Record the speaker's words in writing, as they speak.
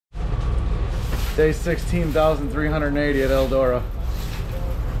Day 16,380 at Eldora.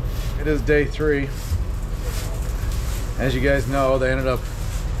 It is day 3. As you guys know, they ended up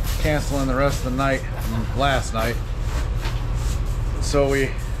canceling the rest of the night last night. So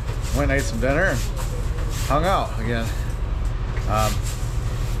we went and ate some dinner and hung out again. A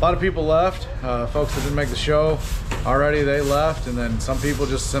lot of people left. Folks that didn't make the show already, they left. And then some people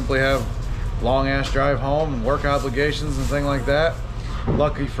just simply have long ass drive home and work obligations and things like that.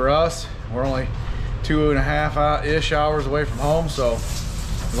 Lucky for us, we're only 2.5-ish hours away from home, so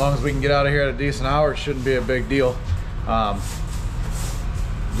as long as we can get out of here at a decent hour, it shouldn't be a big deal.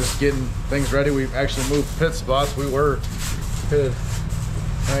 Just getting things ready. We've actually moved pit spots. We were pitted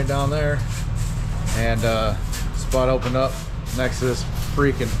right down there, and spot opened up next to this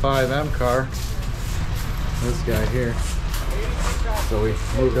freaking 5M car, this guy here. So we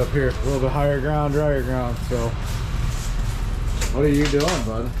moved up here, a little bit higher ground, drier ground. So what are you doing,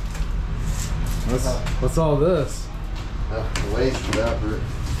 bud? What's all this? The waste and effort.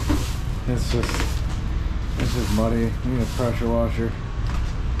 It's just muddy. We need a pressure washer.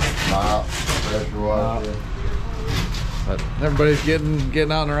 Mop, pressure washer. But everybody's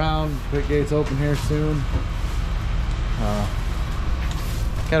getting out and around. Pit gates open here soon.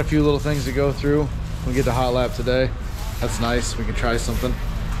 Got a few little things to go through. We get the hot lap today. That's nice. We can try something.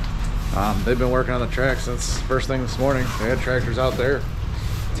 They've been working on the track since first thing this morning. They had tractors out there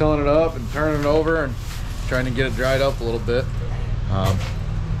tilling it up and turning it over and trying to get it dried up a little bit.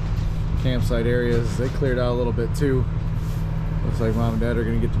 Campsite areas, they cleared out a little bit too. Looks like Mom and Dad are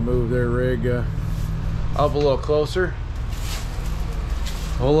going to get to move their rig up a little closer.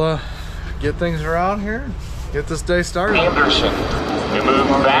 We'll get things around here and get this day started. Anderson, we move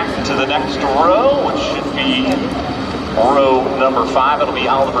back to the next row, which should be row number 5. It'll be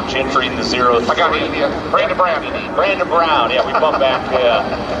Oliver Gentry in the 0-3. I got India. Brandon Brown. Brandon Brown, yeah, we bump back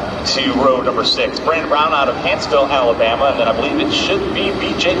to row number 6. Brandon Brown out of Huntsville, Alabama, and then I believe it should be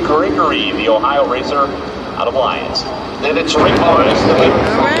BJ Gregory, the Ohio racer out of Lyons. Then it's Rick Lawrence. All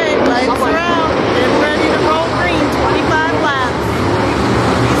right, lights are out. Get ready to roll green. 25 laps.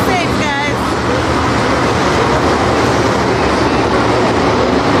 Be safe, guys.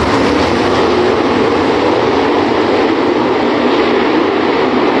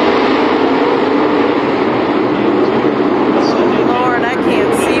 Lord, I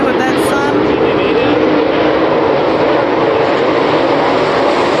can't see with that sun.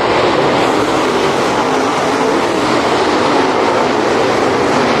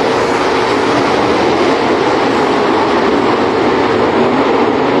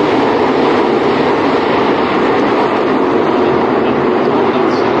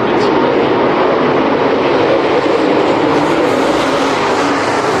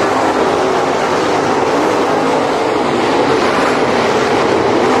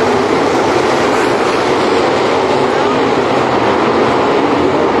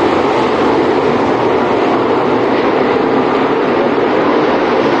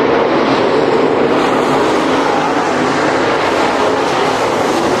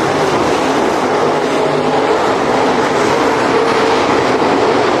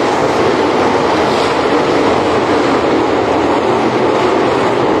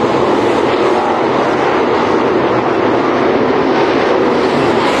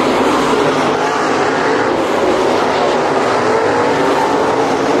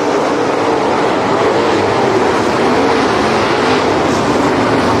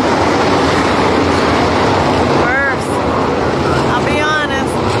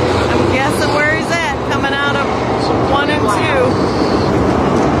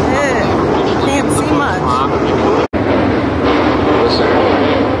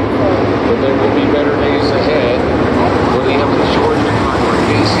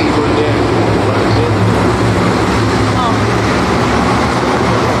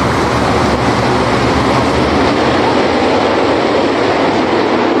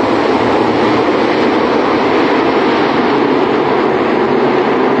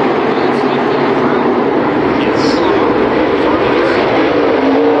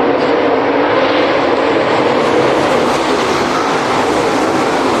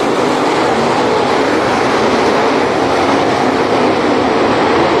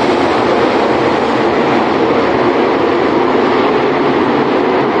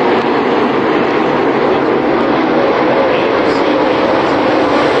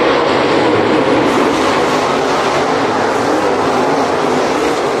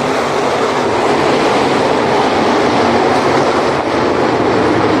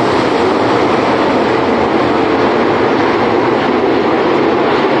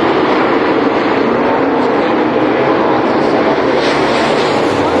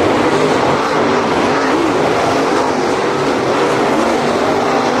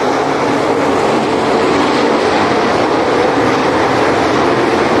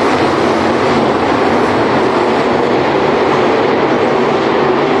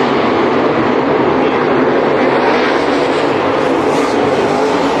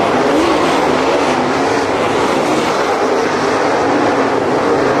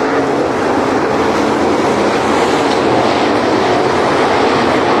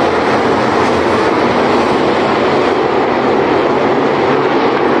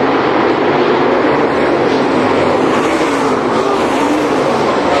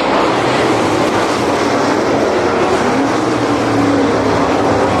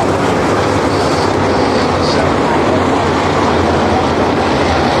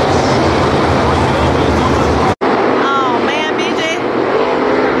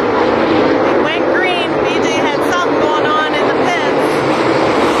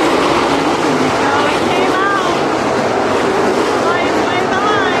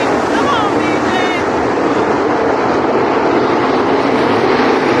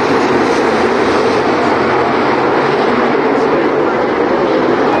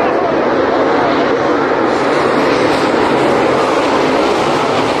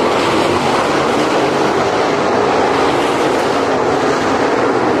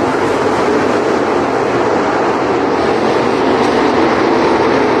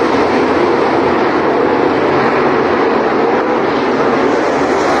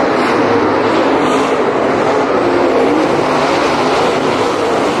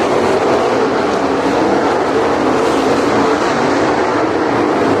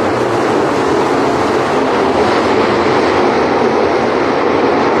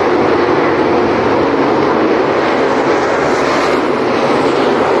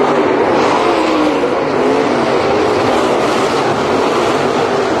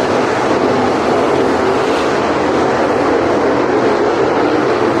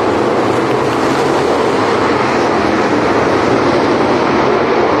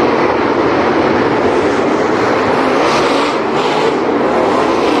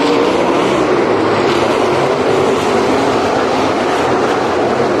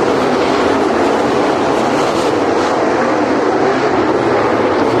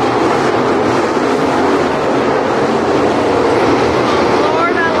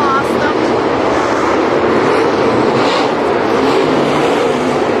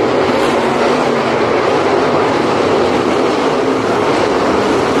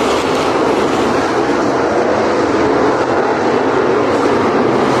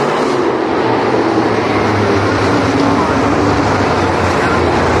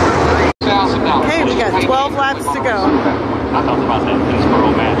 that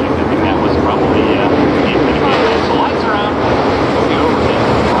Finsboro Magic. I think that was probably the game to begin with. So lights are on. Moving over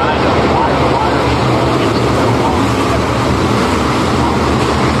to ride up wire to wire. Into the wall.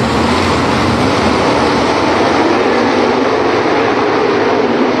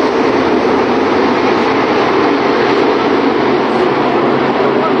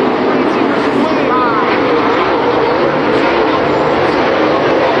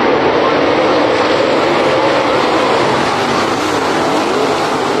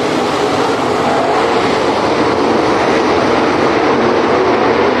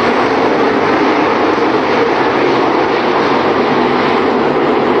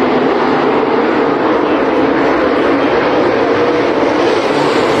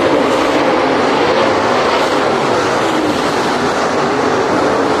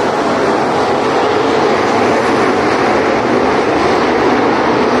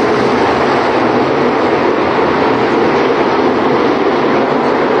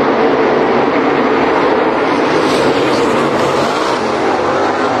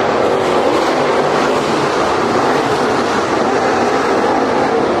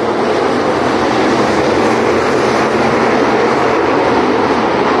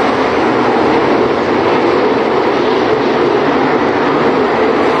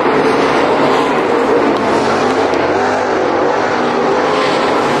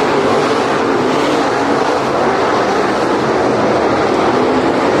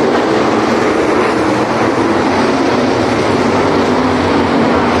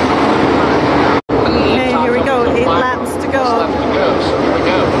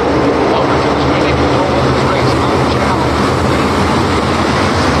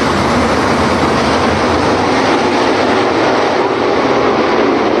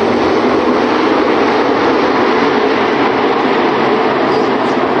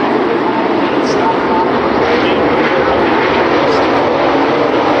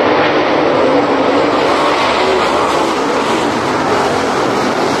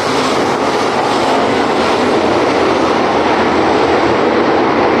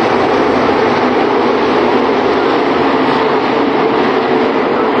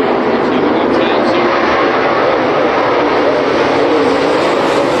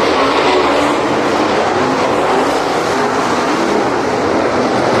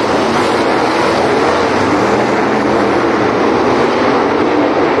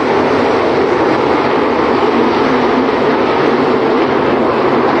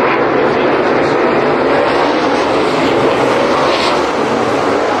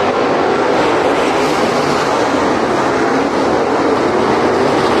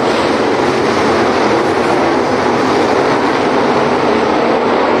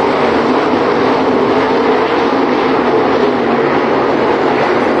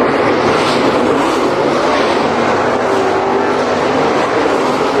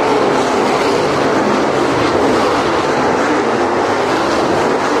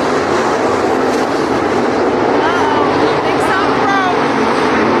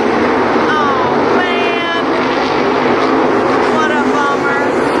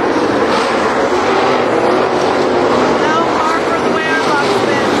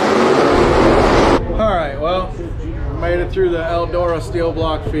 Through the Eldora steel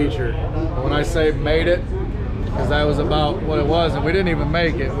block feature. When I say made it, because that was about what it was, and we didn't even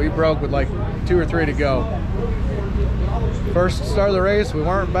make it. We broke with like 2 or 3 to go. First start of the race, we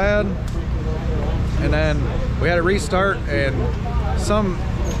weren't bad, and then we had to restart, and some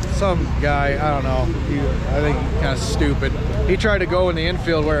guy, I don't know, I think he's kind of stupid. He tried to go in the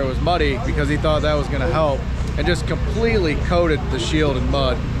infield where it was muddy because he thought that was going to help, and just completely coated the shield in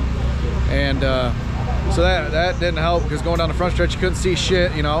mud. And so that didn't help, because going down the front stretch you couldn't see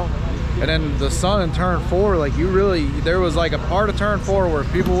shit, you know. And then the sun in turn 4, like there was like a part of turn 4 where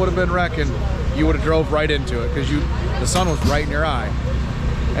if people would have been wrecking, you would have drove right into it, because the sun was right in your eye.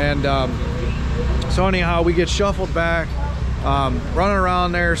 And so anyhow, we get shuffled back, running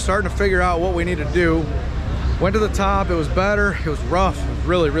around there, starting to figure out what we need to do. Went to the top, it was better, it was rough, it was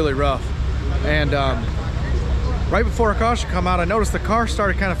really, really rough. And right before a caution come out, I noticed the car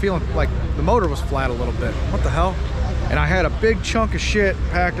started kind of feeling like the motor was flat a little bit. What the hell? And I had a big chunk of shit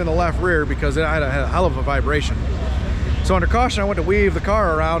packed in the left rear because it had a hell of a vibration. So under caution, I went to weave the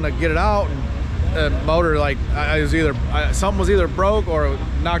car around to get it out, and the motor, like, something was either broke or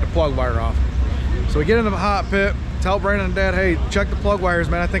knocked the plug wire off. So we get into the hot pit, tell Brandon and Dad, hey, check the plug wires,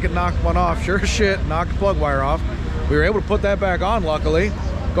 man. I think it knocked one off. Sure as shit, knocked the plug wire off. We were able to put that back on, luckily.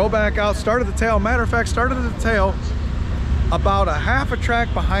 Go back out, started the tail. Matter of fact, started the tail about a half a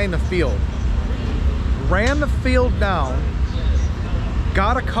track behind the field. Ran the field down,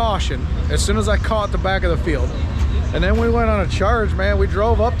 got a caution as soon as I caught the back of the field. And then we went on a charge, man. We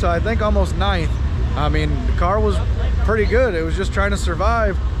drove up to, I think, almost 9th. I mean, the car was pretty good. It was just trying to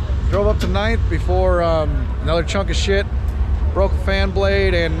survive. Drove up to 9th before another chunk of shit broke a fan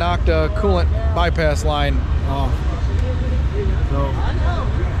blade and knocked a coolant bypass line off. So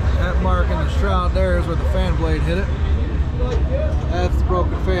that mark in the shroud there is where the fan blade hit it. That's the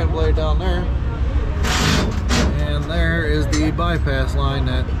broken fan blade down there. And there is the bypass line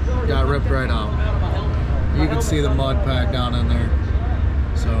that got ripped right out. You can see the mud pack down in there.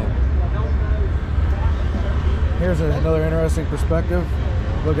 So here's another interesting perspective.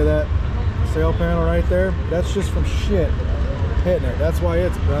 Look at that sail panel right there. That's just from shit hitting it. That's why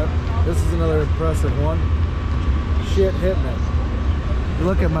it's bent. This is another impressive one. Shit hitting it. You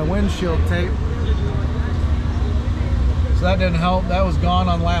look at my windshield tape. So that didn't help. That was gone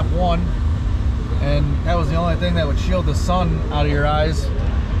on lap 1. And that was the only thing that would shield the sun out of your eyes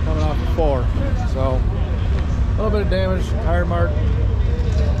coming off of 4. So a little bit of damage, tire mark.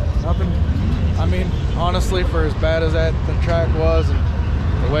 Nothing. I mean, honestly, for as bad as that the track was and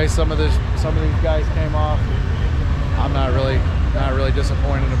the way some of these guys came off, I'm not really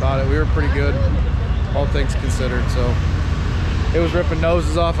disappointed about it. We were pretty good, all things considered. So it was ripping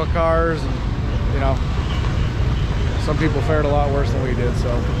noses off of cars, and you know, some people fared a lot worse than we did.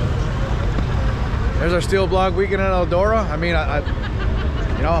 So there's our steel block weekend in Eldora. I mean,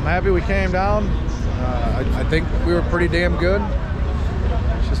 I'm happy we came down. I think we were pretty damn good.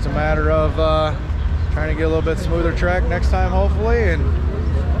 It's just a matter of trying to get a little bit smoother track next time, hopefully, and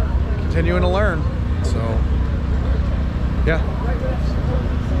continuing to learn. So yeah.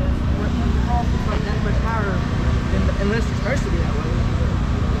 Unless it's supposed to be that way.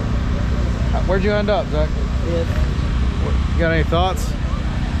 Where'd you end up, Zach? Yeah. You got any thoughts?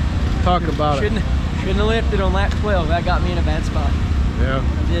 Talk about Shouldn't have lifted on lap 12. That got me in a bad spot. Yeah.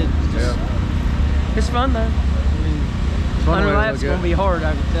 It did. It's fun though. I mean, 100 laps gonna be hard.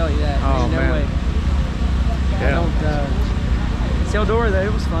 I can tell you that. Oh, no man. way. Yeah. It's Eldora though.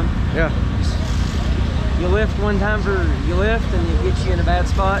 It was fun. Yeah. You lift one time you lift, and it gets you in a bad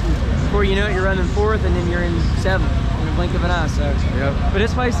spot, and before you know it, you're running 4th, and then you're in 7th in a blink of an eye. So, yeah. But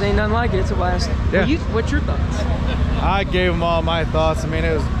this place ain't nothing like it. It's a blast. Yeah. What's your thoughts? I gave them all my thoughts. I mean,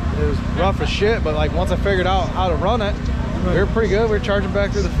 it was rough as shit, but like once I figured out how to run it, we were pretty good. We were charging back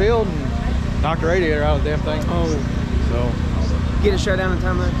through the field and knocked the radiator out of the damn thing. Oh. So. Get it shut down in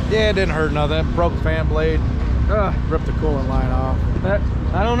time though? Yeah, it didn't hurt nothing. Broke the fan blade. Ripped the coolant line off. But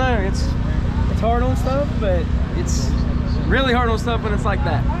I don't know. It's hard on stuff, but it's really hard on stuff when it's like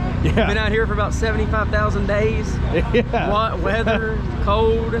that. Yeah. Been out here for about 75,000 days. Yeah. Hot weather,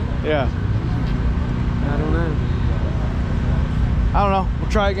 cold. Yeah. I don't know.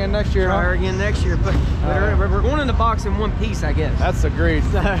 We'll try again next year. Try her again next year, but we're going in the box in one piece, I guess. That's agreed.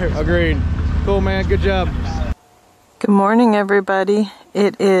 Agreed. Cool, man. Good job. Good morning, everybody.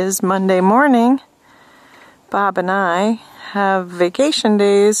 It is Monday morning. Bob and I have vacation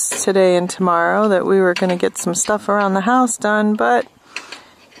days today and tomorrow that we were going to get some stuff around the house done, but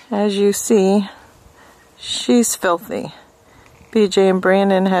as you see, she's filthy. BJ and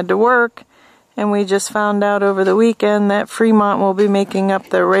Brandon had to work, and we just found out over the weekend that Fremont will be making up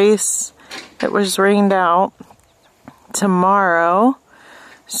the race that was rained out tomorrow.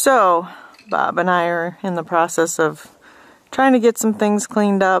 So Bob and I are in the process of trying to get some things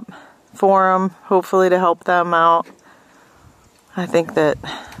cleaned up for them, hopefully to help them out. I think that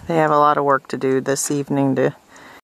they have a lot of work to do this evening to